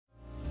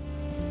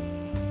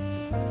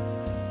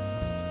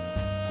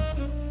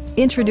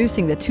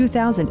Introducing the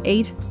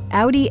 2008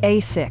 Audi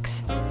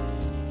A6.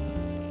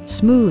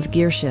 Smooth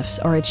gear shifts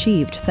are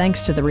achieved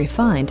thanks to the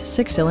refined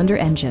 6-cylinder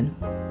engine.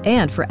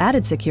 And for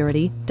added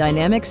security,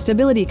 dynamic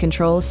stability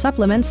control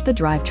supplements the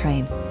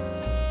drivetrain.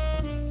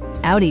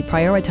 Audi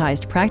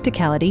prioritized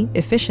practicality,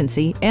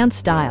 efficiency, and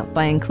style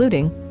by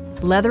including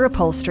leather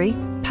upholstery,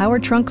 power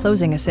trunk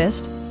closing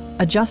assist,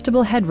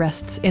 adjustable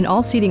headrests in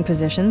all seating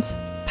positions,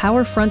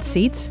 power front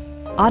seats,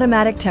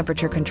 automatic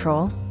temperature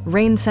control,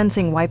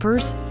 rain-sensing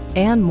wipers,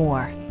 and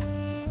more.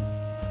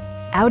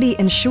 Audi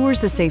ensures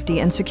the safety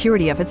and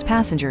security of its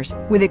passengers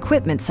with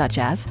equipment such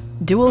as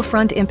dual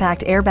front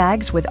impact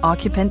airbags with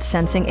occupant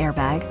sensing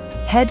airbag,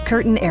 head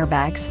curtain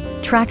airbags,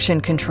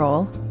 traction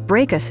control,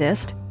 brake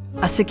assist,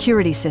 a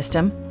security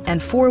system, and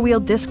 4-wheel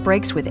disc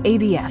brakes with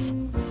ABS.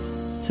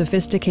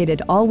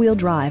 Sophisticated all-wheel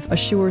drive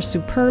assures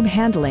superb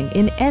handling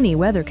in any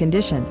weather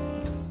condition.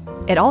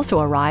 It also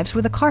arrives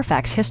with a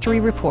Carfax history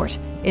report,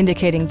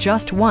 indicating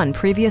just one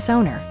previous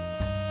owner.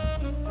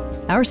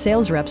 Our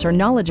sales reps are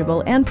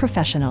knowledgeable and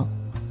professional.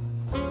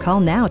 Call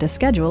now to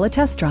schedule a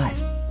test drive.